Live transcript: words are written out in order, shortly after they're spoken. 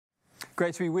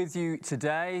Great to be with you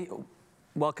today.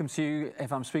 Welcome to you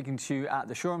if I'm speaking to you at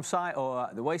the Shoreham site or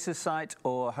at the Oasis site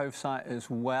or Hove site as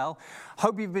well.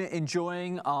 Hope you've been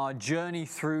enjoying our journey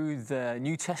through the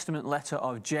New Testament letter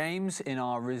of James in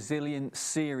our Resilience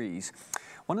series.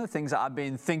 One of the things that I've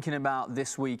been thinking about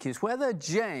this week is whether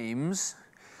James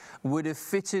would have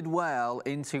fitted well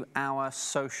into our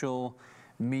social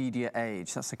media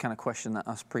age. That's the kind of question that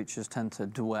us preachers tend to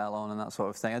dwell on and that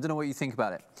sort of thing. I don't know what you think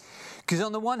about it. Because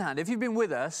on the one hand, if you've been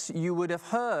with us, you would have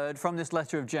heard from this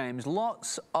letter of James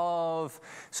lots of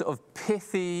sort of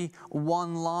pithy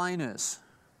one-liners.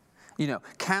 You know,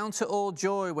 count it all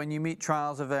joy when you meet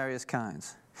trials of various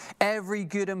kinds. Every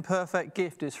good and perfect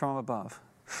gift is from above.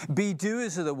 Be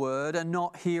doers of the word and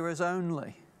not hearers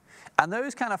only. And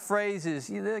those kind of phrases,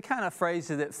 they're the kind of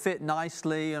phrases that fit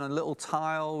nicely on a little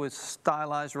tile with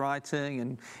stylized writing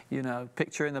and,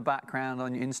 picture in the background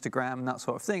on your Instagram and that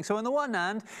sort of thing. So on the one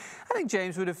hand, I think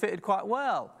James would have fitted quite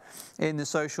well in the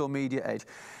social media age.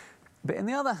 But on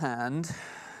the other hand,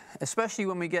 especially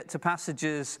when we get to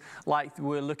passages like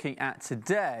we're looking at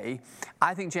today,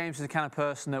 I think James is the kind of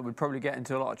person that would probably get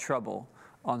into a lot of trouble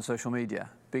on social media,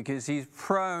 because he's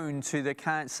prone to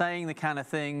saying the kind of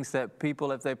things that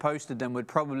people, if they posted them, would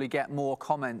probably get more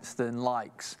comments than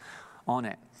likes on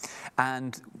it.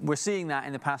 And we're seeing that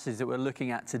in the passage that we're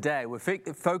looking at today. We're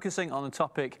focusing on the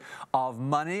topic of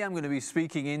money. I'm going to be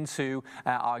speaking into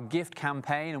our gift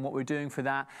campaign and what we're doing for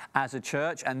that as a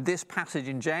church. And this passage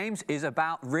in James is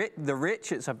about the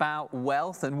rich. It's about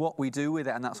wealth and what we do with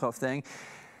it and that sort of thing.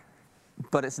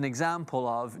 But it's an example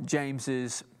of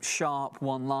James's sharp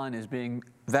one-liners being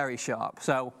very sharp.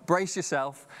 So brace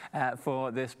yourself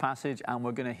for this passage, and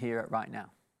we're going to hear it right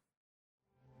now.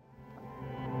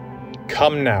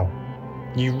 Come now,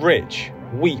 you rich,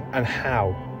 weep and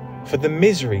howl for the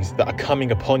miseries that are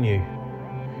coming upon you.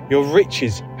 Your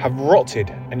riches have rotted,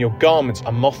 and your garments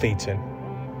are moth-eaten.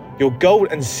 Your gold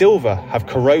and silver have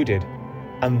corroded,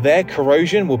 and their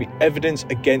corrosion will be evidence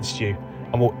against you,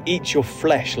 and will eat your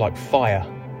flesh like fire.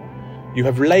 You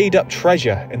have laid up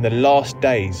treasure in the last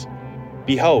days.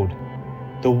 Behold,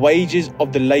 the wages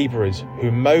of the labourers who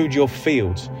mowed your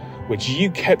fields, which you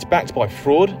kept back by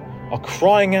fraud, are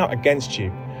crying out against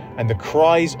you, and the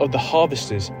cries of the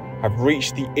harvesters have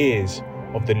reached the ears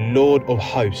of the Lord of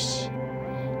hosts.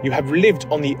 You have lived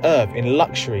on the earth in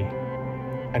luxury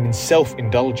and in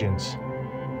self-indulgence.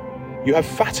 You have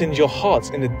fattened your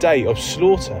hearts in the day of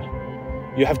slaughter.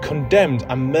 You have condemned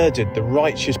and murdered the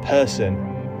righteous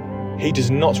person. He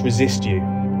does not resist you.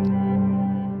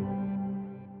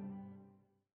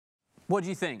 What do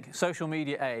you think? Social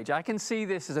media age. I can see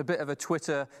this as a bit of a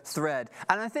Twitter thread.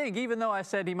 And I think, even though I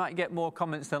said he might get more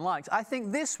comments than likes, I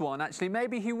think this one, actually,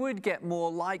 maybe he would get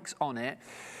more likes on it,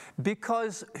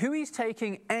 because who he's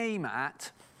taking aim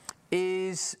at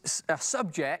is a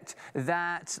subject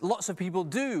that lots of people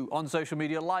do on social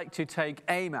media like to take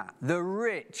aim at. The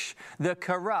rich, the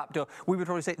corrupt, or we would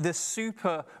probably say the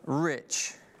super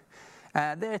rich.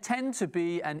 They tend to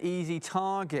be an easy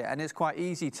target, and it's quite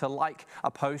easy to like a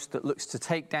post that looks to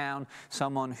take down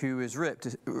someone who is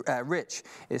rich,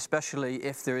 especially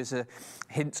if there is a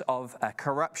hint of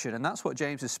corruption. And that's what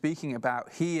James is speaking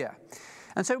about here.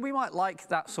 And so we might like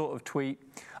that sort of tweet,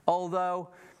 although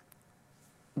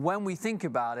when we think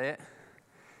about it,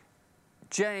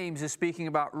 James is speaking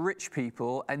about rich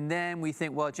people, and then we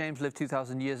think, well, James lived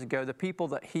 2,000 years ago. The people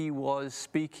that he was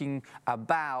speaking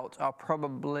about are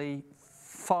probably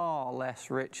far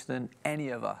less rich than any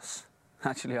of us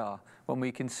actually are. When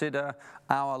we consider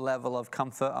our level of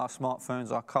comfort, our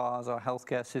smartphones, our cars, our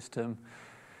healthcare system,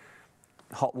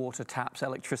 hot water taps,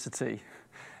 electricity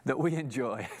that we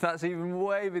enjoy. That's even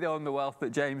way beyond the wealth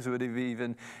that James would have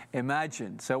even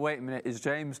imagined. So wait a minute, is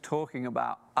James talking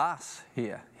about us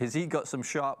here? Has he got some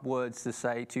sharp words to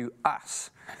say to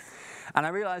us? And I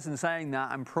realize in saying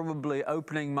that, I'm probably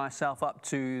opening myself up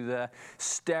to the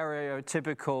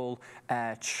stereotypical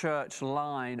church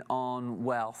line on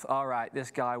wealth. All right,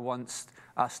 this guy wants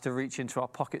us to reach into our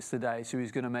pockets today, so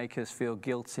he's going to make us feel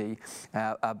guilty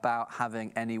about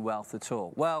having any wealth at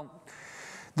all. Well,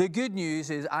 the good news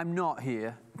is I'm not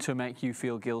here to make you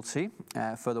feel guilty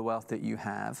for the wealth that you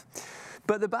have.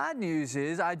 But the bad news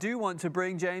is I do want to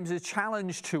bring James's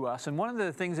challenge to us. And one of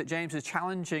the things that James is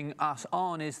challenging us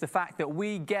on is the fact that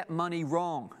we get money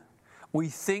wrong. We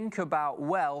think about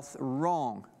wealth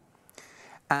wrong.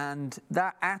 And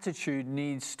that attitude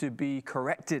needs to be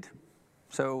corrected.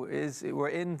 So we're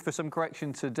in for some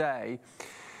correction today.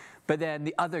 But then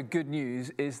the other good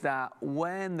news is that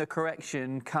when the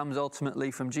correction comes ultimately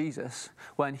from Jesus,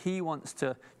 when he wants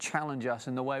to challenge us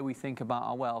in the way we think about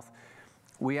our wealth,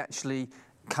 we actually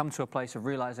come to a place of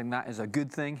realizing that is a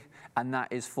good thing, and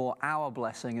that is for our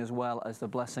blessing as well as the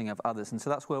blessing of others. And so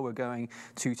that's where we're going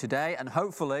to today, and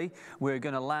hopefully we're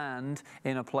going to land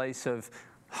in a place of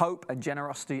hope and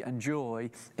generosity and joy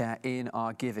in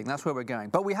our giving. That's where we're going.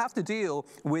 But we have to deal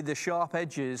with the sharp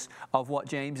edges of what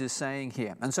James is saying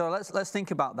here. And so let's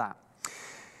think about that.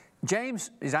 James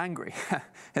is angry.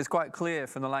 It's quite clear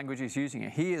from the language he's using here.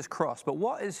 He is cross. But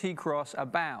what is he cross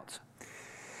about?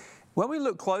 When we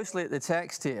look closely at the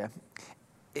text here,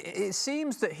 it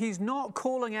seems that he's not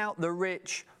calling out the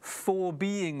rich for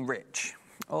being rich.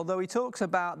 Although he talks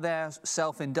about their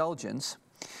self-indulgence,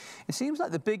 it seems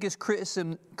like the biggest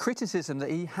criticism that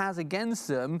he has against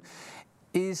them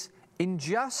is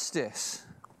injustice.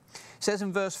 It says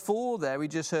in verse 4 there, we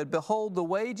just heard, "Behold, the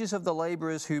wages of the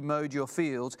laborers who mowed your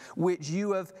fields, which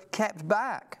you have kept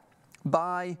back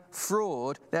by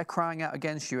fraud, they're crying out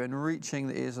against you and reaching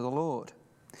the ears of the Lord."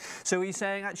 So he's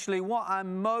saying, actually, what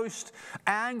I'm most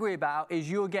angry about is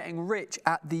you're getting rich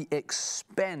at the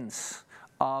expense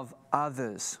of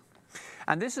others.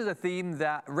 And this is a theme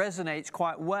that resonates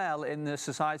quite well in the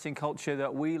society and culture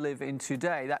that we live in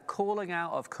today, that calling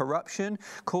out of corruption,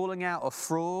 calling out of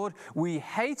fraud. We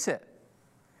hate it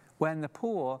when the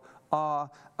poor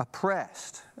are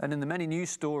oppressed. And in the many news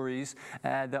stories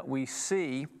that we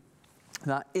see,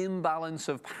 that imbalance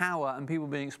of power and people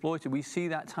being exploited, we see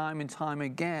that time and time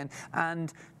again.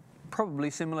 And probably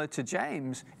similar to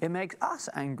James, it makes us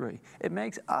angry. It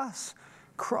makes us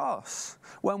cross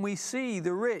when we see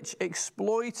the rich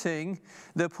exploiting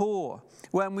the poor,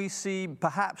 when we see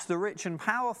perhaps the rich and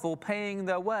powerful paying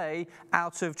their way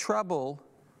out of trouble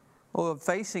or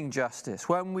facing justice,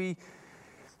 when we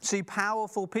see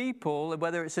powerful people,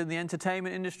 whether it's in the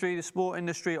entertainment industry, the sport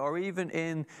industry, or even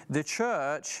in the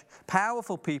church,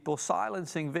 powerful people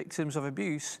silencing victims of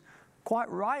abuse. Quite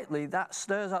rightly, that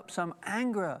stirs up some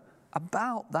anger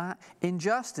about that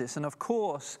injustice. And of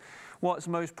course, what's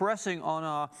most pressing on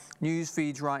our news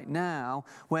feeds right now,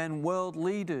 when world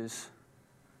leaders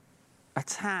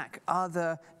attack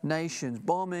other nations,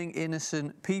 bombing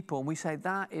innocent people, and we say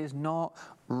that is not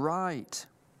right.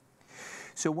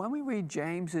 So when we read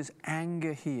James's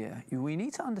anger here, we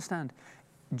need to understand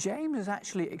James is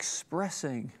actually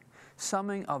expressing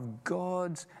something of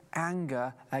God's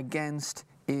anger against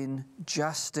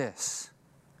injustice.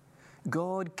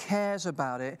 God cares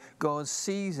about it, God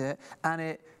sees it, and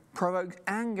it provokes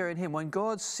anger in him. When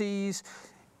God sees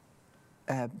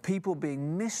people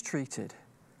being mistreated,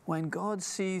 when God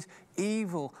sees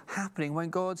evil happening, when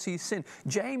God sees sin,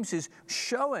 James is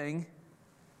showing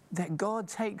that God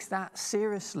takes that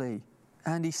seriously,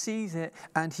 and he sees it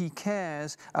and he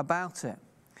cares about it.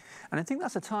 And I think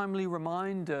that's a timely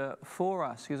reminder for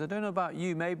us, because I don't know about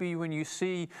you, maybe when you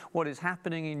see what is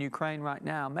happening in Ukraine right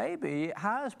now, maybe it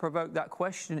has provoked that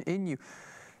question in you.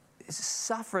 It's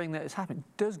suffering that is happening.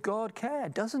 Does God care?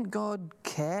 Doesn't God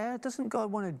care? Doesn't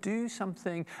God want to do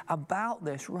something about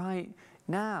this right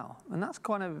now? And that's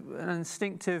kind of an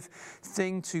instinctive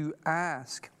thing to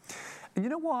ask. And you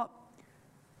know what?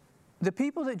 The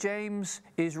people that James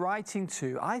is writing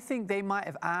to, I think they might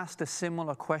have asked a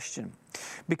similar question.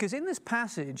 Because in this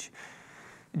passage,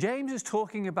 James is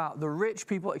talking about the rich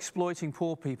people exploiting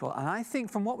poor people. And I think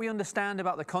from what we understand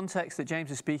about the context that James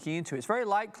is speaking into, it's very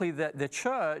likely that the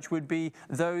church would be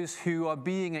those who are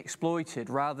being exploited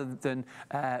rather than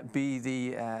be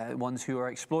the ones who are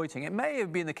exploiting. It may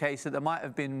have been the case that there might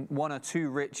have been one or two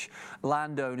rich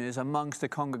landowners amongst the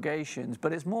congregations,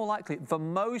 but it's more likely for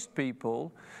most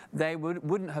people, they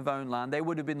wouldn't have owned land. They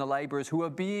would have been the laborers who are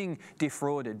being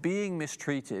defrauded, being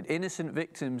mistreated, innocent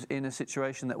victims in a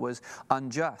situation that was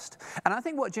unjust. And I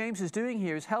think what James is doing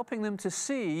here is helping them to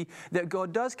see that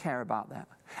God does care about that,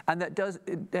 and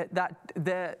that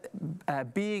their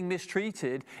being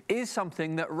mistreated is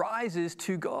something that rises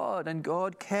to God, and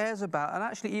God cares about, and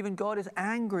actually even God is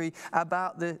angry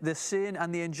about the sin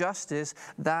and the injustice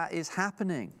that is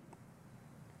happening.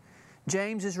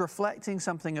 James is reflecting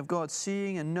something of God,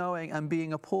 seeing and knowing and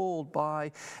being appalled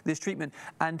by this treatment,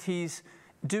 and he's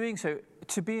doing so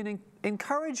to be an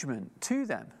encouragement to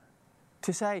them.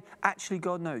 To say, actually,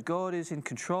 God knows. God is in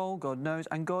control, God knows,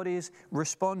 and God is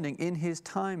responding in his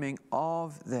timing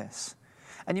of this.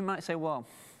 And you might say, well,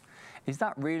 is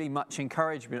that really much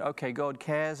encouragement? Okay, God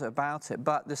cares about it,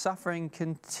 but the suffering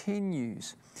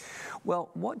continues.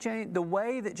 Well, the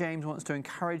way that James wants to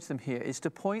encourage them here is to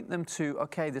point them to,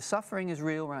 okay, the suffering is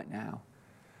real right now,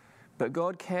 but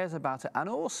God cares about it, and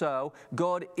also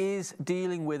God is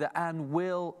dealing with it and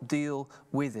will deal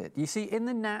with it. You see, in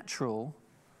the natural,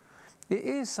 It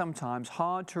is sometimes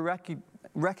hard to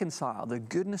reconcile the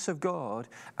goodness of God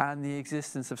and the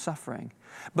existence of suffering.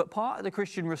 But part of the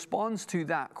Christian response to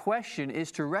that question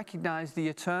is to recognize the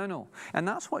eternal. And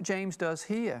that's what James does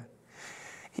here.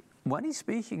 When he's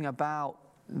speaking about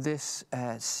this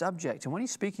subject, and when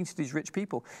he's speaking to these rich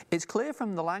people, it's clear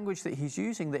from the language that he's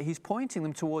using that he's pointing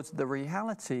them towards the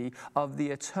reality of the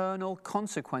eternal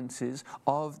consequences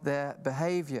of their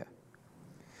behavior.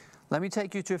 Let me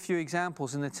take you to a few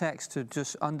examples in the text to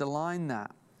just underline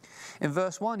that. In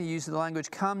verse 1, he uses the language,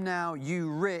 "Come now,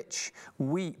 you rich,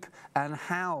 weep and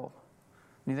howl."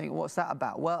 And you think, what's that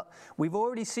about? Well, we've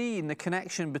already seen the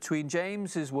connection between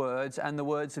James's words and the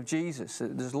words of Jesus.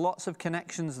 There's lots of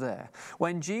connections there.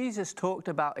 When Jesus talked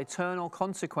about eternal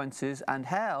consequences and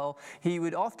hell, he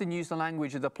would often use the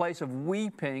language of the place of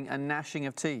weeping and gnashing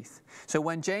of teeth. So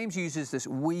when James uses this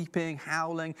weeping,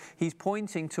 howling, he's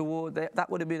pointing toward that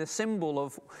would have been a symbol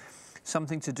of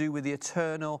something to do with the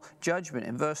eternal judgment.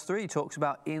 In verse 3, he talks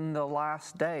about in the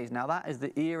last days. Now that is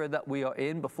the era that we are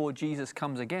in before Jesus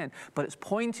comes again, but it's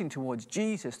pointing towards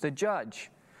Jesus, the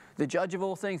judge of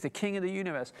all things, the King of the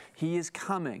universe. He is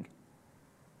coming.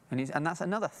 And that's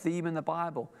another theme in the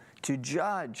Bible, to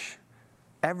judge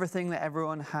everything that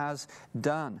everyone has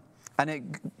done.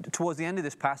 And towards the end of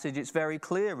this passage, it's very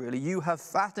clear, really. You have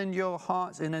fattened your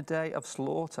hearts in a day of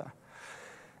slaughter.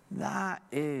 That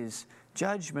is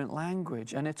judgment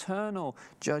language, an eternal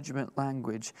judgment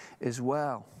language as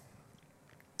well.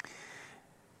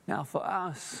 Now for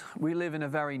us, we live in a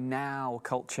very now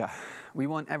culture. We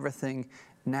want everything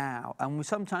now. And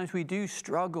sometimes we do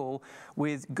struggle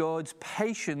with God's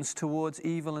patience towards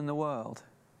evil in the world.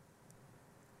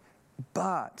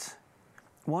 But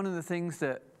one of the things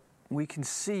that we can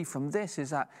see from this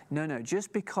is that, no,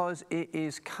 just because it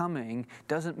is coming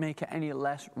doesn't make it any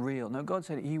less real. No, God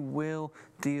said he will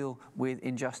deal with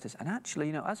injustice. And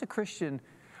actually, as a Christian,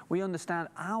 we understand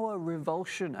our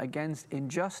revulsion against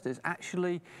injustice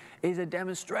actually is a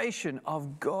demonstration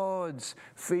of God's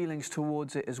feelings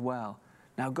towards it as well.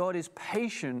 Now, God is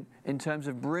patient in terms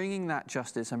of bringing that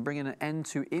justice and bringing an end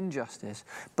to injustice,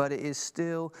 but it is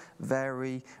still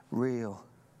very real.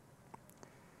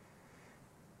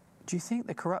 Do you think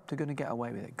the corrupt are going to get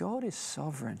away with it? God is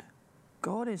sovereign.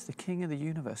 God is the King of the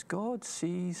universe. God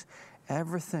sees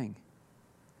everything.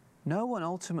 No one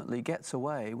ultimately gets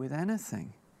away with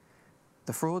anything.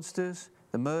 The fraudsters,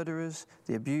 the murderers,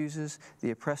 the abusers,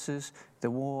 the oppressors, the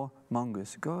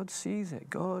warmongers. God sees it.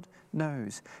 God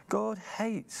knows. God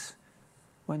hates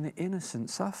when the innocent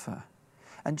suffer.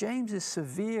 And James is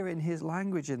severe in his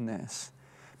language in this,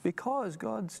 because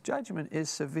God's judgment is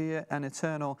severe and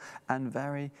eternal and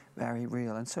very, very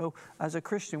real. And so as a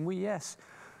Christian,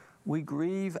 we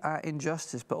grieve at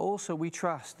injustice, but also we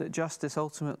trust that justice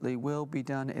ultimately will be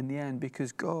done in the end,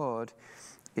 because God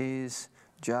is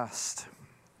just.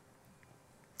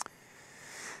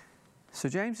 So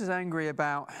James is angry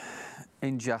about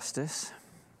injustice,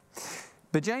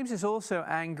 but James is also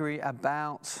angry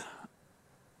about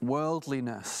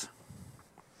worldliness.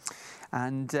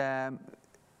 And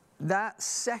that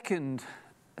second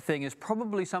thing is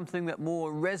probably something that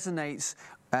more resonates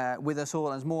with us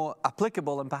all and is more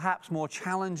applicable and perhaps more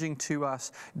challenging to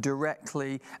us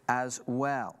directly as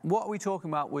well. What are we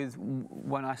talking about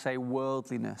when I say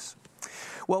worldliness?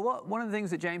 Well, one of the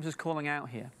things that James is calling out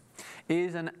here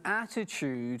is an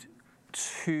attitude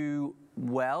to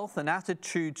wealth, an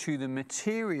attitude to the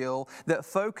material that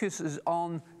focuses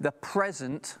on the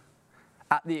present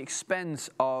at the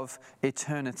expense of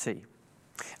eternity.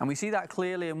 And we see that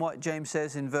clearly in what James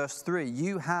says in verse 3.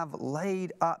 You have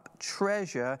laid up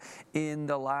treasure in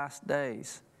the last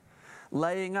days.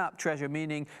 Laying up treasure,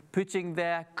 meaning putting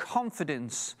their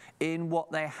confidence in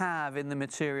what they have in the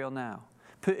material now.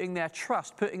 Putting their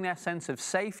trust, putting their sense of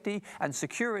safety and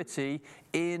security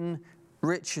in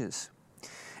riches.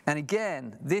 And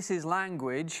again, this is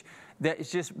language that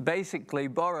is just basically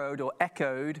borrowed or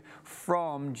echoed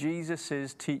from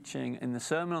Jesus' teaching in the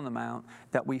Sermon on the Mount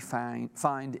that we find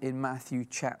in Matthew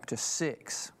chapter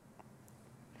 6.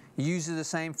 He uses the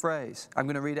same phrase. I'm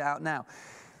going to read it out now.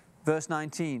 Verse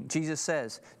 19, Jesus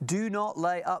says, "Do not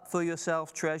lay up for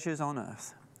yourself treasures on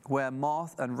earth, where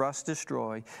moth and rust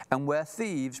destroy, and where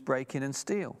thieves break in and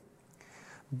steal.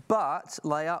 But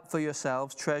lay up for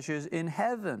yourselves treasures in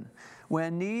heaven, where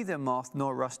neither moth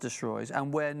nor rust destroys,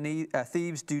 and where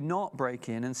thieves do not break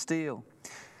in and steal.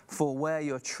 For where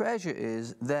your treasure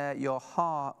is, there your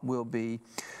heart will be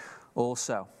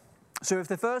also." So if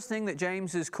the first thing that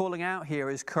James is calling out here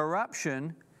is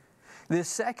corruption, the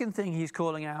second thing he's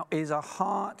calling out is a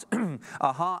heart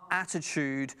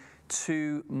attitude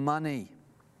to money.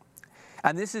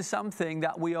 And this is something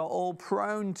that we are all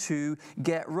prone to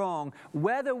get wrong,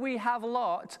 whether we have a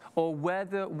lot or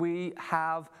whether we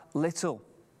have little.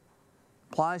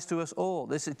 Applies to us all.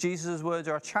 This is Jesus' words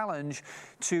are a challenge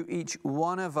to each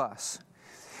one of us,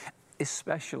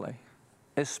 especially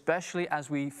as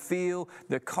we feel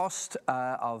the cost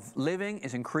of living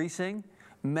is increasing.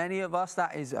 Many of us,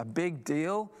 that is a big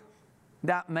deal.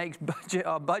 That makes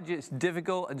our budgets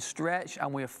difficult and stretched,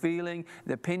 and we're feeling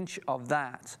the pinch of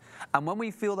that. And when we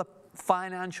feel the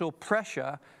financial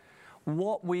pressure,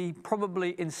 what we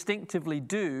probably instinctively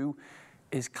do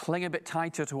is cling a bit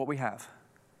tighter to what we have.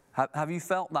 Have you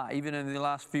felt that even in the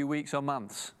last few weeks or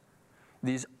months?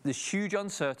 This huge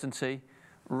uncertainty,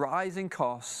 rising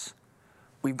costs,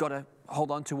 we've got to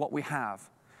hold on to what we have.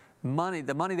 The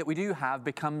money that we do have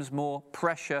becomes more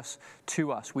precious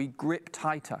to us. We grip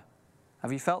tighter.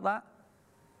 Have you felt that?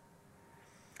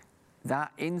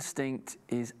 That instinct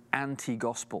is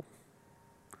anti-gospel.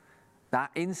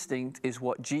 That instinct is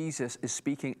what Jesus is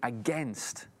speaking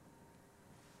against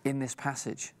in this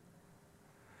passage.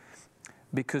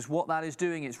 Because what that is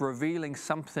doing is revealing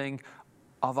something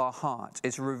of our heart.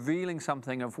 It's revealing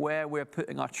something of where we're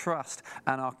putting our trust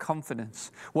and our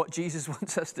confidence. What Jesus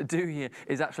wants us to do here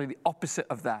is actually the opposite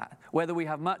of that. Whether we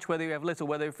have much, whether we have little,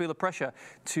 whether we feel the pressure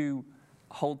to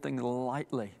hold things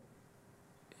lightly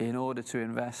in order to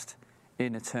invest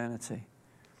in eternity.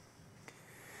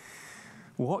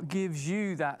 What gives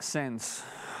you that sense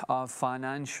of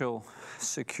financial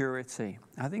security?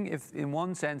 I think if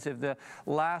the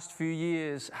last few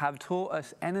years have taught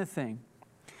us anything,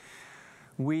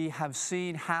 we have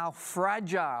seen how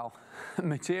fragile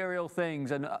material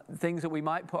things and things that we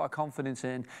might put our confidence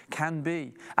in can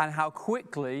be, and how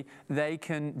quickly they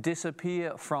can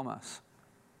disappear from us.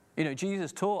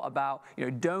 Jesus taught about,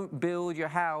 don't build your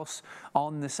house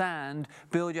on the sand,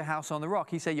 build your house on the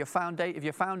rock. He said, if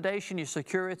your foundation, your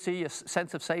security, your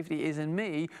sense of safety is in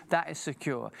me, that is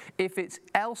secure. If it's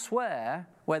elsewhere,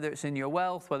 whether it's in your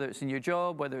wealth, whether it's in your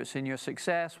job, whether it's in your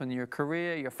success, in your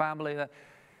career, your family,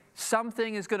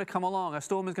 something is going to come along, a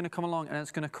storm is going to come along, and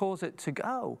it's going to cause it to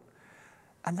go.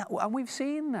 And we've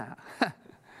seen that.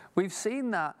 We've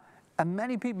seen that. And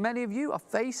many of you are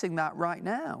facing that right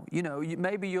now.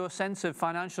 Maybe your sense of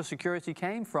financial security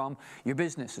came from your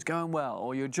business is going well,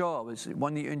 or your job is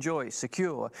one that you enjoy,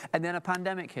 secure, and then a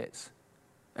pandemic hits,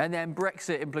 and then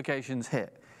Brexit implications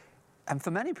hit. And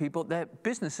for many people, their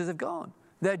businesses have gone.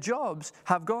 Their jobs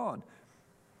have gone.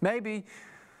 Maybe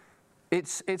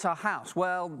it's our house.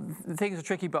 Well, things are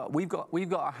tricky, but we've got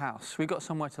our house. We've got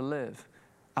somewhere to live.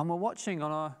 And we're watching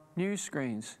on our news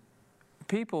screens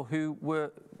people who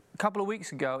were a couple of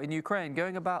weeks ago in Ukraine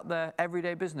going about their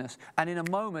everyday business, and in a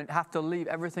moment have to leave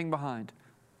everything behind.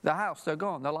 Their house, they're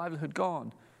gone. Their livelihood,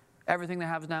 gone. Everything they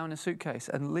have is now in a suitcase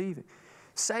and leave it.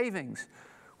 Savings.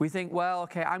 We think, well,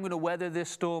 okay, I'm going to weather this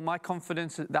storm. My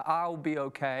confidence that I'll be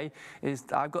okay is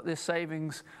I've got this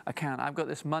savings account. I've got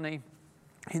this money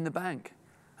in the bank.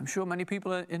 I'm sure many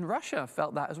people in Russia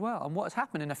felt that as well. And what has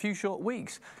happened in a few short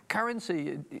weeks?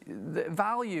 Currency, the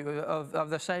value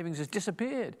of their savings has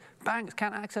disappeared. Banks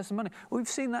can't access the money. We've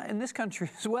seen that in this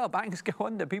country as well. Banks go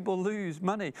under, people lose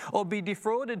money or be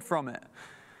defrauded from it.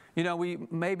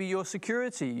 Maybe your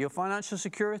security, your financial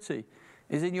security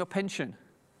is in your pension.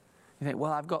 You think,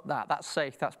 well, I've got that. That's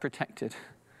safe. That's protected.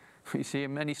 We see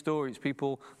in many stories,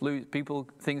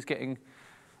 things getting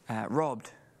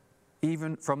robbed.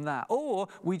 Even from that, or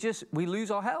we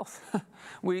lose our health.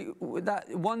 That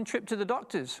one trip to the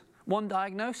doctors, one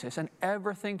diagnosis, and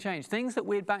everything changed. Things that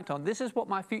we had banked on. This is what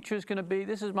my future is going to be.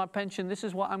 This is my pension. This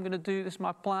is what I'm going to do. This is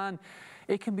my plan.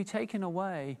 It can be taken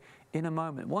away in a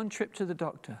moment. One trip to the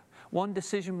doctor, one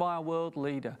decision by a world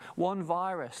leader, one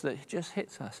virus that just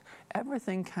hits us.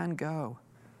 Everything can go.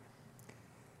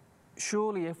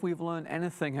 Surely, if we've learned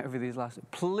anything over these last,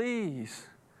 please.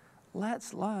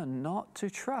 Let's learn not to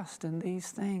trust in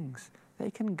these things. They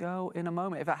can go in a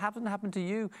moment. If it hasn't happened to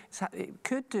you, it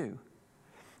could do.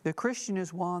 The Christian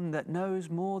is one that knows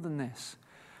more than this.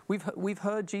 We've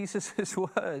heard Jesus'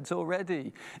 words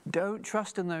already. Don't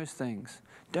trust in those things.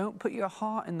 Don't put your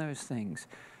heart in those things.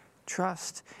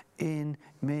 Trust in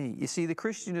me. You see, the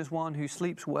Christian is one who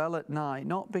sleeps well at night,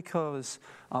 not because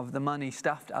of the money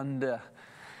stuffed under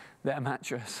their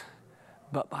mattress,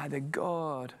 but by the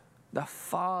God, the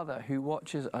Father who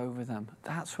watches over them.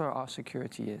 That's where our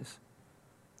security is.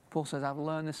 Paul says, I've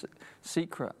learned this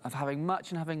secret of having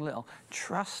much and having little.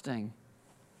 Trusting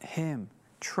Him.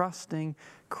 Trusting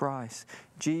Christ.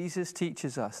 Jesus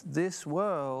teaches us this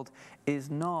world is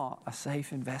not a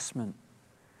safe investment.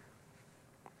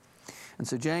 And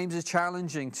so James is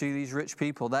challenging to these rich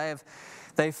people. They've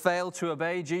failed to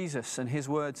obey Jesus and His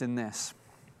words in this.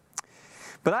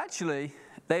 But actually,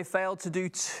 they failed to do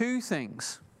two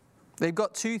things. They've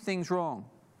got two things wrong.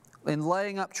 In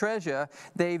laying up treasure,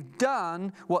 they've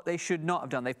done what they should not have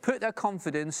done. They've put their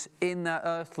confidence in their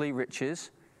earthly riches,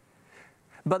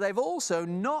 but they've also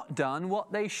not done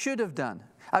what they should have done.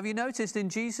 Have you noticed in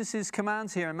Jesus'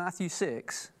 commands here in Matthew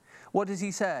 6, what does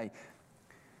he say?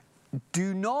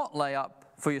 Do not lay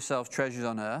up for yourselves treasures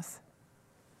on earth,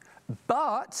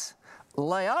 but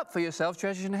lay up for yourselves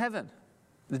treasures in heaven.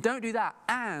 Don't do that,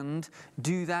 and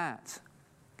do that.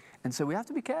 And so we have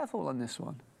to be careful on this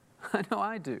one. I know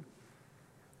I do.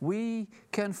 We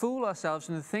can fool ourselves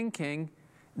into thinking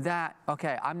that,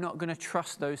 okay, I'm not going to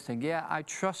trust those things. Yeah, I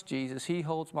trust Jesus. He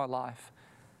holds my life.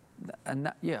 And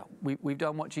that, yeah, we've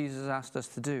done what Jesus asked us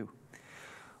to do.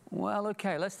 Well,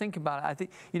 okay, let's think about it. I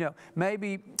think,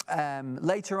 maybe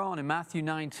later on in Matthew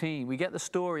 19, we get the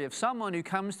story of someone who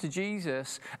comes to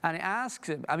Jesus and asks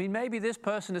him, maybe this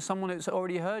person is someone who's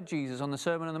already heard Jesus on the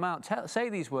Sermon on the Mount say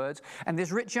these words. And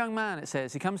this rich young man, it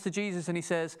says, he comes to Jesus and he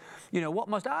says, what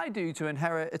must I do to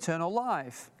inherit eternal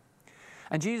life?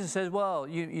 And Jesus says, well,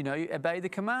 you obey the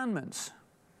commandments.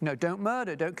 Don't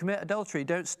murder, don't commit adultery,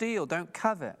 don't steal, don't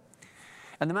covet.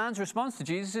 And the man's response to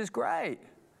Jesus is, great.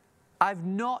 I've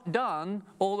not done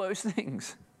all those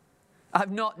things. I've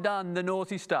not done the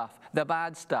naughty stuff, the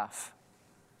bad stuff.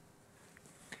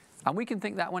 And we can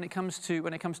think that when it comes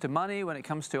to money, when it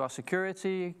comes to our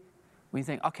security, we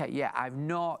think, okay, yeah, I'm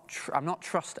not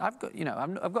trusting. I've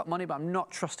got money, but I'm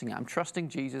not trusting it. I'm trusting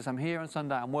Jesus. I'm here on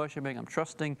Sunday. I'm worshiping. I'm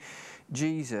trusting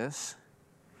Jesus.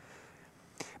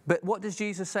 But what does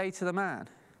Jesus say to the man?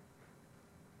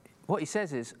 What he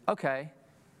says is, okay,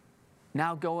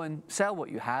 now go and sell what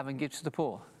you have and give to the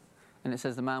poor. And it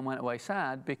says the man went away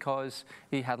sad because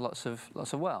he had lots of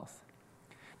wealth.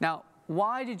 Now,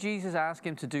 why did Jesus ask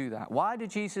him to do that? Why did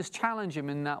Jesus challenge him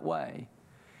in that way?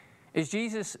 Did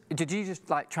Jesus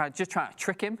try to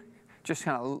trick him? Just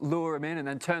kind of lure him in and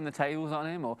then turn the tables on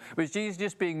him? Or was Jesus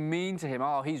just being mean to him?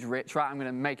 Oh, he's rich, right? I'm going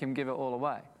to make him give it all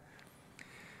away.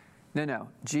 No.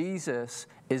 Jesus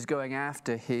is going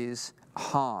after his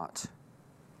heart.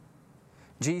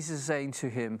 Jesus is saying to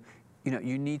him,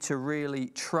 you need to really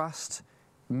trust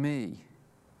me.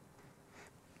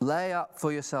 Lay up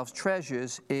for yourselves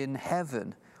treasures in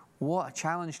heaven. What a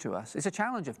challenge to us. It's a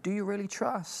challenge of, do you really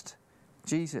trust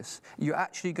Jesus? You're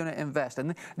actually going to invest.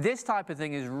 And this type of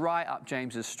thing is right up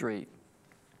James's street.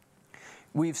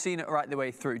 We've seen it right the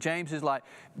way through. James is like,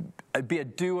 be a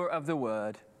doer of the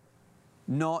word.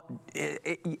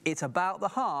 It's about the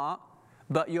heart,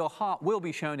 but your heart will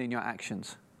be shown in your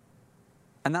actions.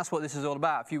 And that's what this is all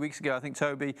about. A few weeks ago, I think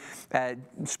Toby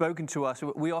spoken to us.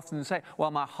 We often say, well,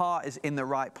 my heart is in the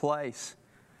right place.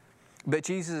 But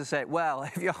Jesus has said, well,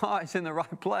 if your heart is in the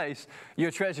right place, your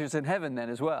treasure is in heaven then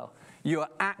as well. You are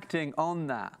acting on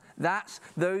that.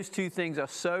 Those two things are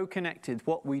so connected,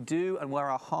 what we do and where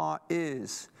our heart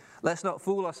is. Let's not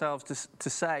fool ourselves to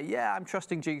say, yeah, I'm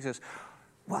trusting Jesus.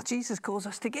 Well, Jesus calls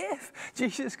us to give.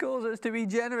 Jesus calls us to be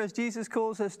generous. Jesus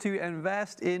calls us to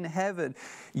invest in heaven.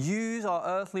 Use our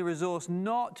earthly resource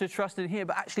not to trust in here,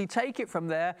 but actually take it from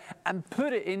there and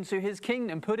put it into his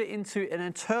kingdom. Put it into an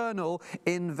eternal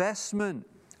investment.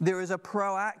 There is a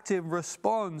proactive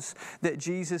response that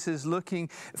Jesus is looking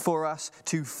for us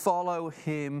to follow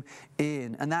him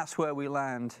in. And that's where we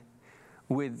land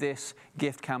with this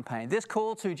gift campaign. This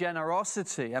call to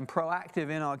generosity and proactive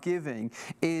in our giving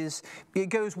it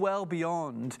goes well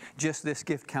beyond just this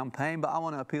gift campaign, but I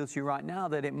want to appeal to you right now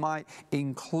that it might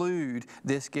include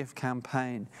this gift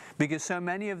campaign, because so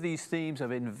many of these themes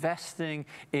of investing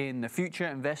in the future,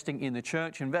 investing in the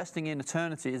church, investing in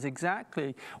eternity is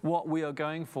exactly what we are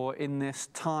going for in this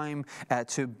time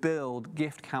to build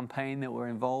gift campaign that we're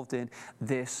involved in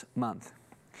this month.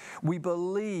 We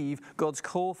believe God's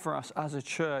call for us as a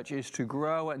church is to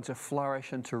grow and to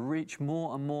flourish and to reach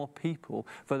more and more people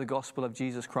for the gospel of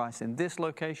Jesus Christ in this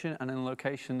location and in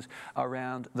locations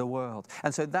around the world.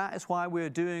 And so that is why we're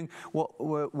doing what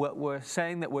we're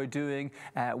saying that we're doing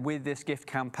with this gift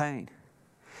campaign.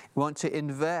 We want to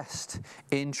invest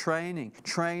in training,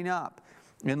 train up,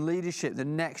 in leadership, the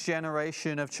next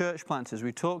generation of church planters.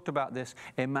 We talked about this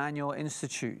Emmanuel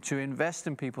Institute, to invest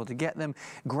in people, to get them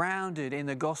grounded in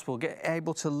the gospel, get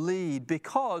able to lead.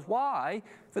 Because, why?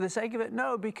 For the sake of it?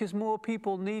 No, because more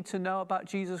people need to know about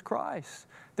Jesus Christ.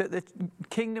 That the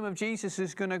kingdom of Jesus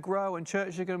is going to grow and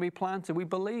churches are going to be planted. We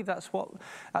believe that's part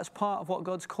of what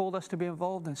God's called us to be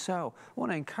involved in. So I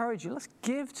want to encourage you, let's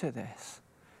give to this.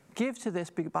 Give to this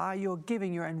by your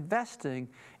giving. You're investing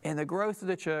in the growth of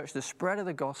the church, the spread of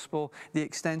the gospel, the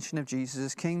extension of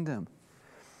Jesus' kingdom.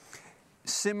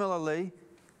 Similarly,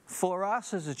 for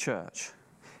us as a church,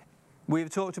 We've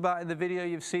talked about in the video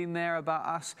you've seen there about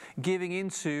us giving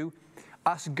into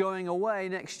us going away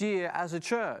next year as a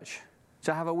church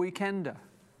to have a weekender.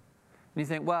 And you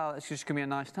think, well, it's just going to be a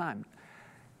nice time.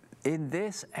 In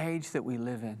this age that we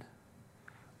live in,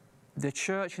 the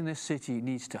church in this city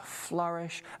needs to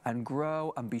flourish and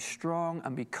grow and be strong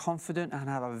and be confident and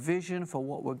have a vision for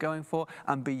what we're going for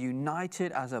and be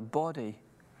united as a body.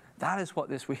 That is what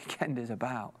this weekend is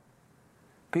about.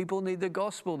 People need the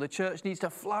gospel. The church needs to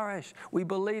flourish. We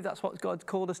believe that's what God's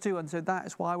called us to, and so that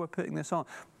is why we're putting this on.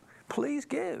 Please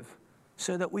give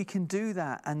so that we can do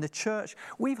that. And the church,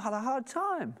 we've had a hard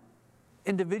time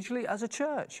individually as a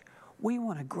church. We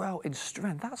want to grow in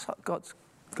strength. That's what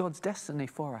God's destiny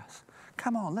for us.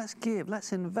 Come on, let's give,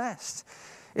 let's invest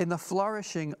in the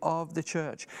flourishing of the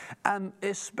church, and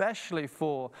especially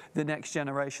for the next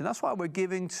generation. That's why we're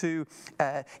giving to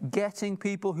getting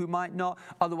people who might not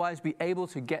otherwise be able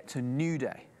to get to New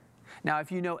Day. Now,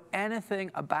 if you know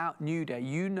anything about New Day,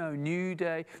 you know New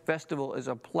Day Festival is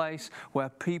a place where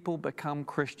people become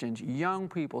Christians. Young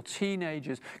people,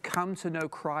 teenagers, come to know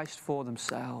Christ for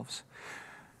themselves.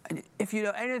 And if you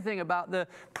know anything about the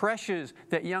pressures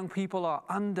that young people are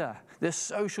under, the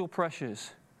social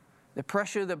pressures, the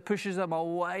pressure that pushes them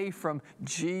away from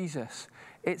Jesus,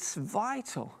 it's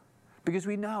vital. Because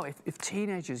we know if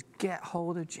teenagers get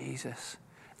hold of Jesus,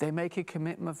 they make a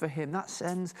commitment for Him, that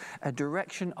sends a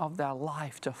direction of their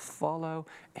life to follow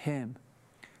Him.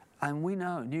 And we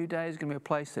know New Day is going to be a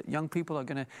place that young people are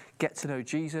going to get to know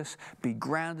Jesus, be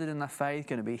grounded in their faith,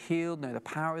 going to be healed, know the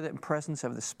power of it and presence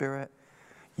of the Spirit.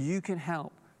 You can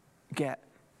help get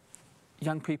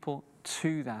young people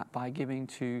to that by giving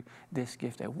to this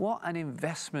gift day. What an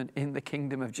investment in the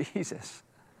kingdom of Jesus.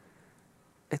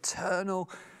 Eternal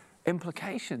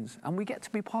implications, and we get to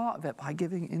be part of it by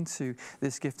giving into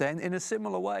this gift day. And in a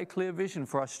similar way, Clear Vision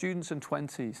for our students and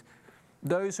 20s,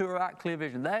 those who are at Clear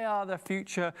Vision, they are the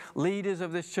future leaders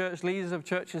of this church, leaders of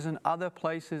churches in other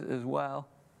places as well.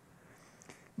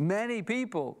 Many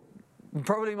people,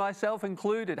 probably myself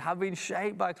included, have been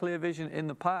shaped by Clear Vision in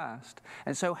the past,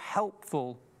 and so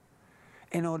helpful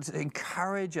in order to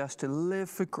encourage us to live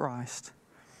for Christ.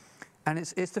 And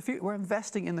it's the future. We're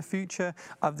investing in the future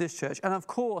of this church, and of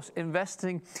course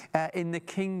investing in the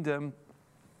kingdom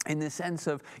in the sense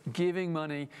of giving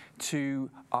money to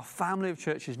our family of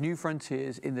churches, New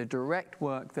Frontiers, in the direct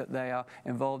work that they are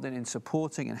involved in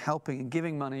supporting and helping and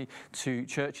giving money to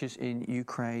churches in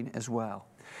Ukraine as well.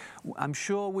 I'm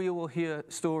sure we will hear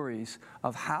stories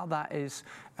of how that is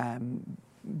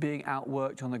being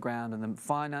outworked on the ground, and the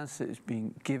finance that is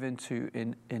being given to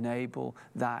enable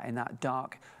that in that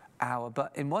dark hour.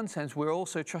 But in one sense, we're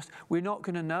also we're not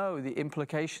going to know the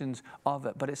implications of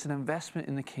it, but it's an investment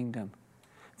in the kingdom.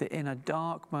 That in a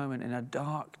dark moment, in a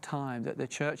dark time, that the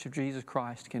Church of Jesus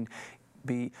Christ can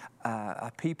be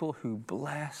a people who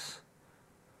bless,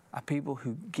 a people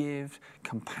who give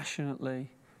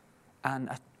compassionately, and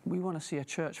we want to see a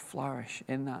church flourish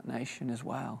in that nation as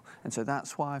well. And so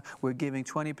that's why we're giving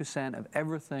 20% of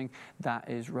everything that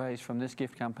is raised from this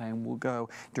gift campaign will go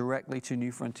directly to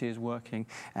New Frontiers working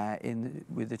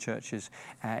with the churches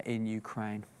in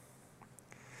Ukraine.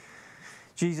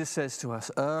 Jesus says to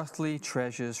us, earthly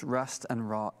treasures rust and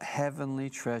rot, heavenly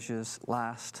treasures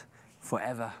last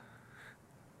forever.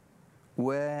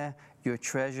 Where your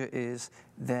treasure is,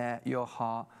 there your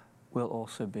heart will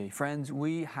also be. Friends,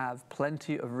 we have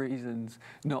plenty of reasons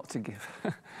not to give,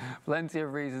 plenty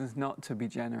of reasons not to be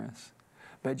generous.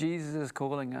 But Jesus is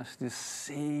calling us to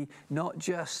see not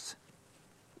just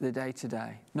the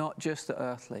day-to-day, not just the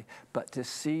earthly, but to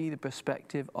see the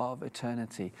perspective of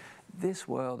eternity. This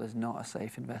world is not a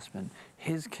safe investment.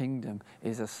 His kingdom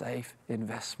is a safe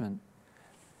investment.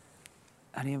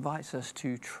 And He invites us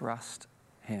to trust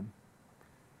Him.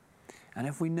 And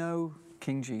if we know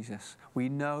King Jesus, we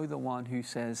know the one who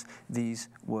says these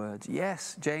words.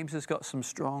 Yes, James has got some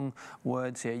strong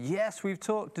words here. Yes, we've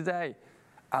talked today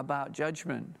about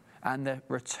judgment and the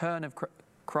return of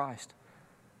Christ.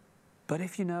 But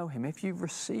if you know Him, if you've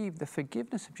received the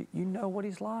forgiveness of Jesus, you know what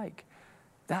He's like.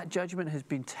 That judgment has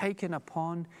been taken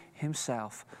upon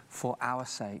Himself for our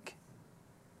sake.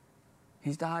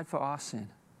 He's died for our sin,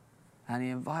 and He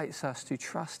invites us to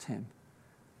trust Him.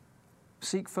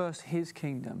 Seek first His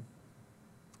kingdom,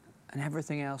 and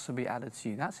everything else will be added to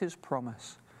you. That's His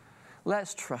promise.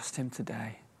 Let's trust Him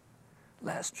today.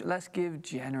 Let's give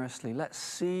generously. Let's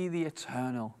see the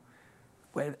eternal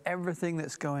with everything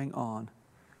that's going on.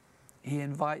 He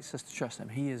invites us to trust Him.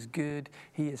 He is good.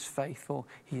 He is faithful.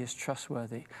 He is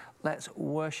trustworthy. Let's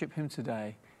worship Him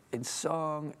today in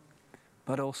song,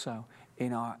 but also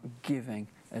in our giving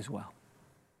as well.